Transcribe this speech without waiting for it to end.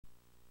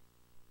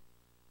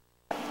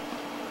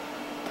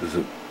There's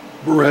a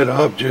red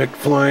object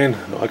flying.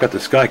 I got the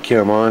sky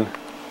cam on.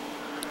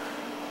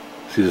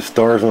 See the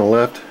stars on the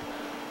left?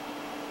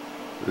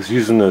 It's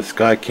using the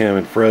sky cam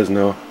in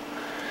Fresno.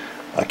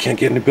 I can't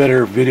get any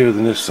better video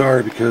than this,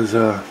 sorry, because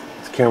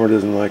this camera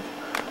doesn't like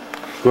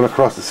going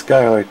across the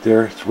sky right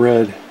there. It's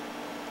red.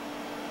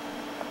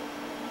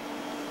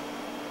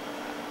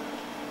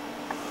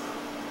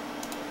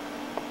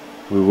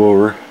 Move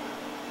over.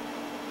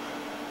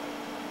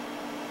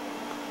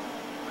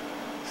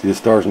 See the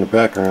stars in the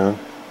background.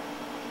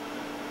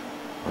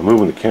 I'm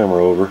moving the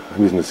camera over.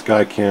 I'm using the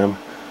sky cam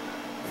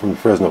from the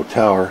Fresno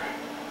tower.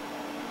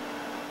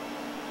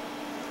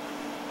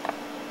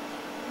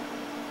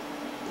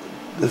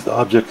 This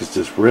object is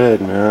just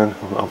red, man.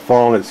 I'm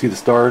following it. See the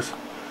stars?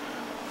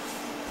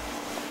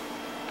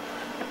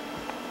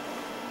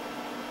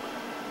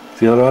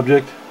 See that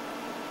object?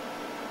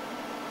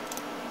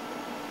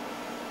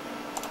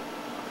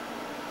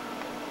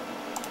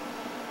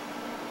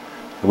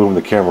 I'm moving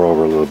the camera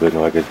over a little bit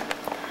now. I could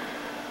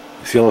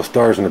see all the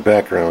stars in the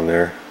background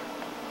there.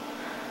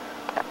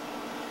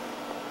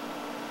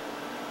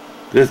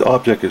 This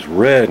object is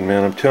red,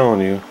 man, I'm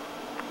telling you.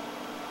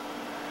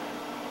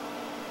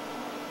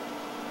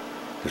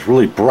 It's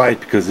really bright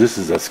because this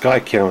is a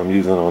sky cam I'm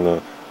using on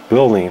the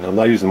building. I'm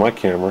not using my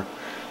camera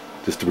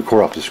just to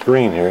record off the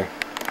screen here.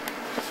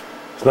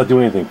 It's not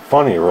doing anything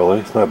funny, really.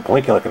 It's not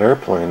blinking like an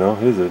airplane, though,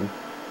 is it?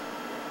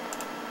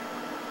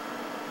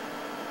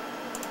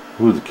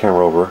 Move the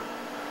camera over.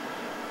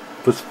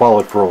 Let's follow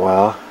it for a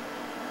while.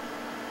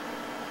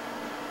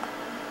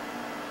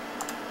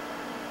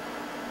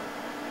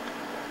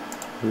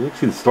 You can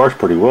see the stars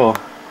pretty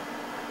well.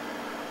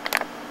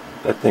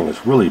 That thing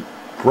is really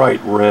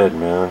bright red,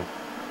 man.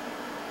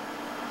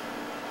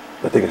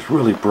 That thing is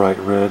really bright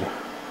red.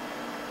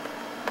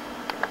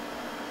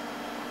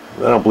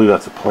 I don't believe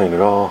that's a plane at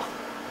all.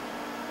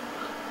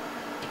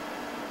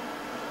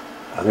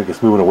 I think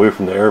it's moving away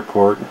from the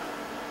airport.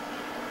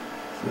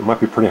 It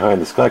might be pretty high in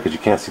the sky because you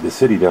can't see the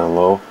city down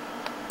low.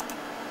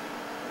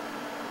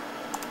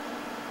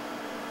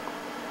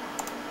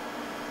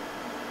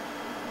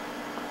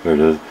 There it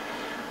is.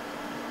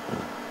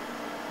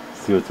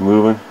 See what's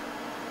moving?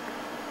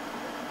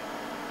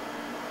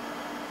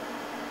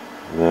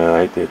 Yeah,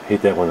 I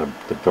hate that when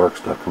the dark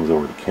stuff comes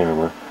over the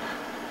camera,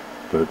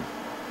 but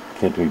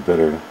can't do any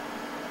better.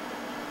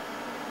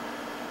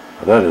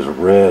 Oh, that is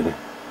red.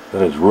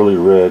 That is really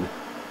red.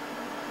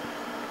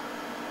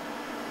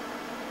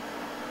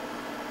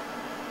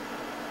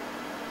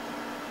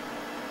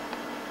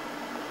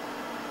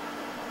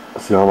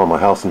 See, I'm on my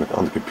house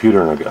on the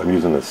computer, and I'm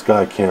using the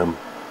sky cam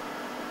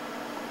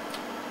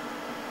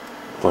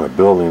on a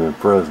building in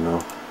Fresno.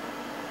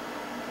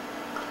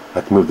 I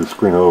have to move the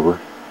screen over.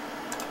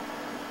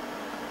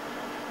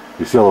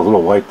 You see all those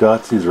little white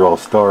dots? These are all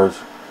stars.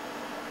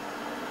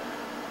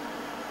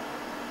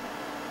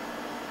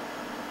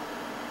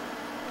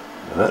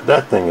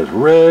 That thing is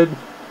red.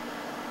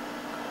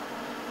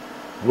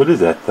 What is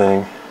that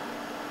thing?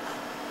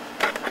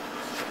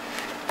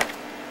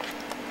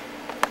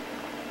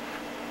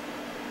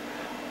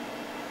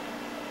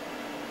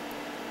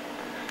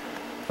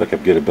 I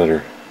could get a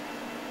better.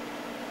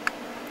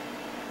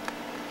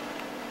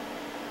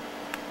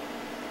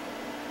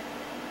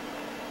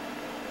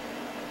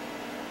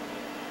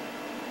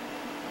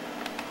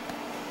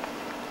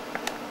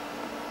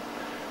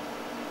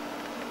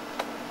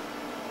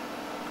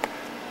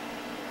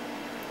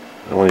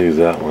 I don't want to use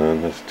that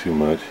one. That's too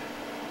much.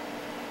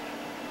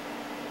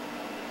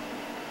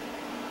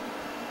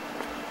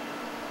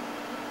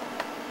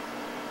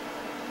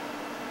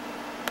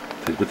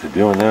 What's it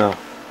doing now?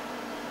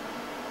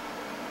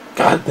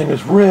 God, that thing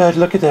is red.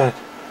 Look at that.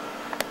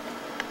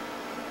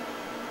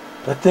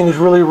 That thing is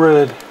really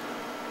red.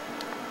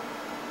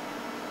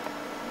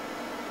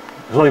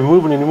 It's not even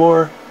moving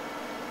anymore.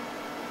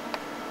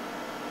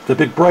 The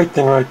big bright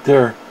thing right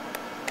there.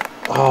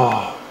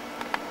 Oh.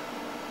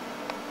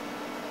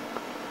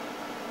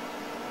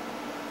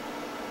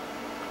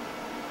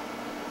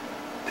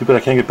 Too bad I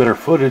can't get better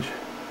footage.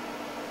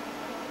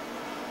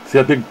 See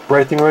that big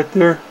bright thing right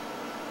there?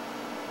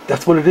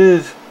 That's what it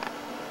is.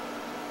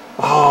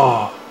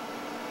 Oh.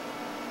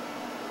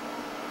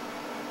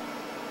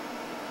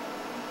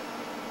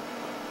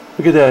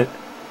 Look at that.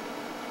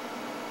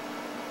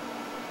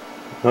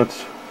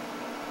 It's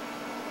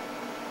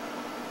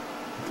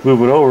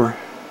moving over.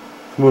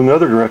 It's moving the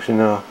other direction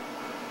now.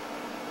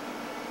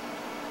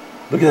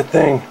 Look at that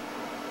thing.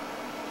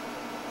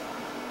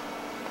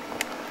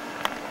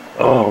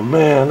 Oh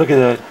man, look at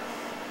that.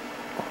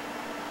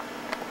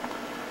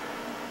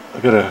 I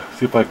gotta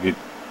see if I could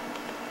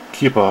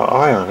keep an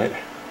eye on it.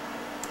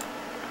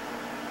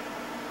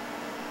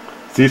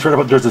 See, it's right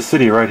about, there's a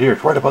city right here.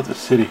 It's right about the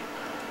city.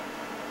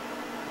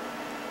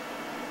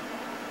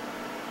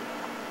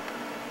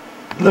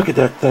 Look at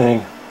that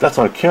thing. That's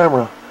on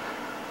camera.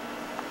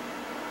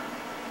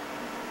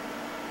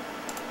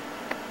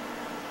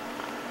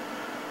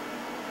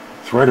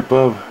 It's right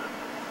above.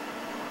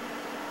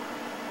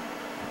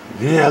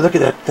 Yeah, look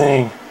at that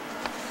thing.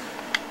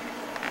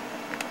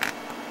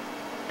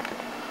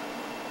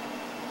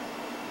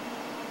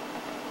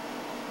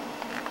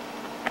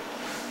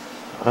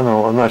 I don't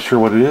know, I'm not sure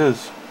what it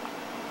is.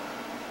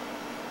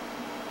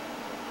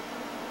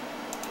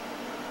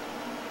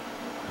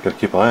 Gotta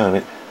keep an eye on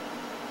it.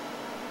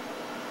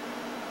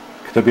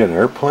 Could that be an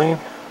airplane?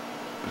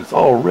 But it's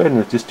all red and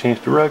it just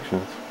changed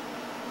directions.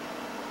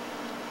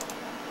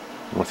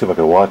 Let's see if I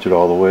can watch it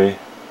all the way.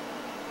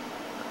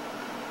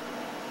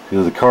 See,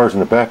 there's the cars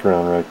in the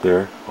background right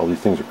there. All these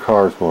things are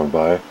cars going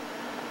by.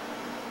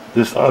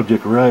 This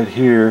object right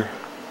here,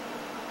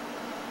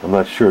 I'm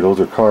not sure, those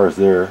are cars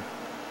there.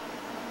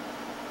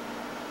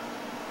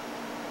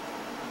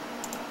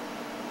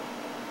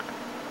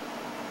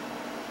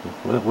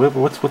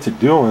 What's it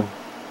doing?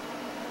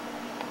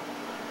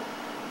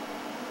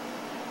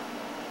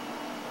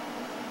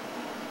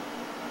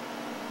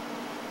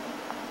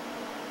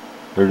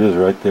 There it is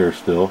right there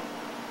still.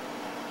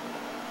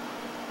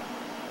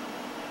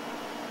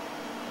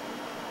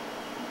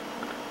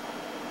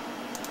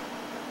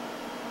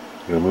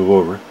 Gonna move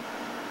over.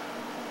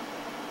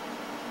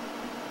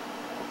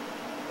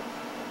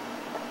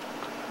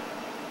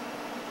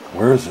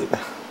 Where is it?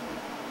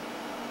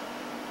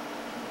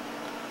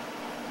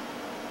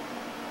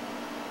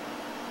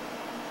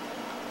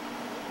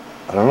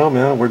 I don't know,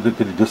 man. Where did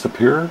it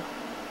disappear?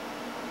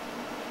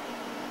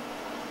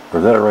 Or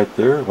is that right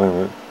there? Wait a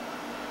minute.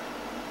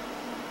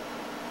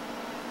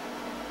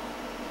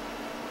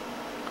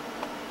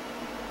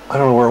 I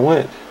don't know where it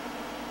went.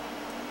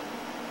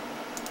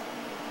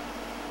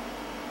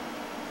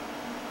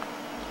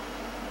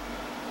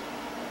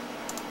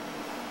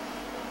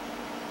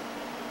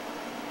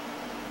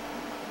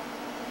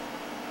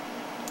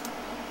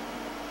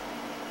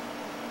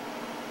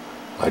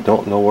 I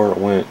don't know where it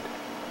went.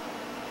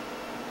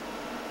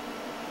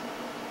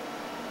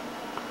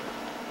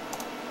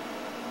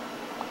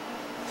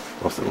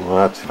 I'll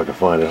have to see if I can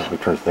find it. Let me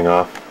turn this thing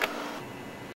off.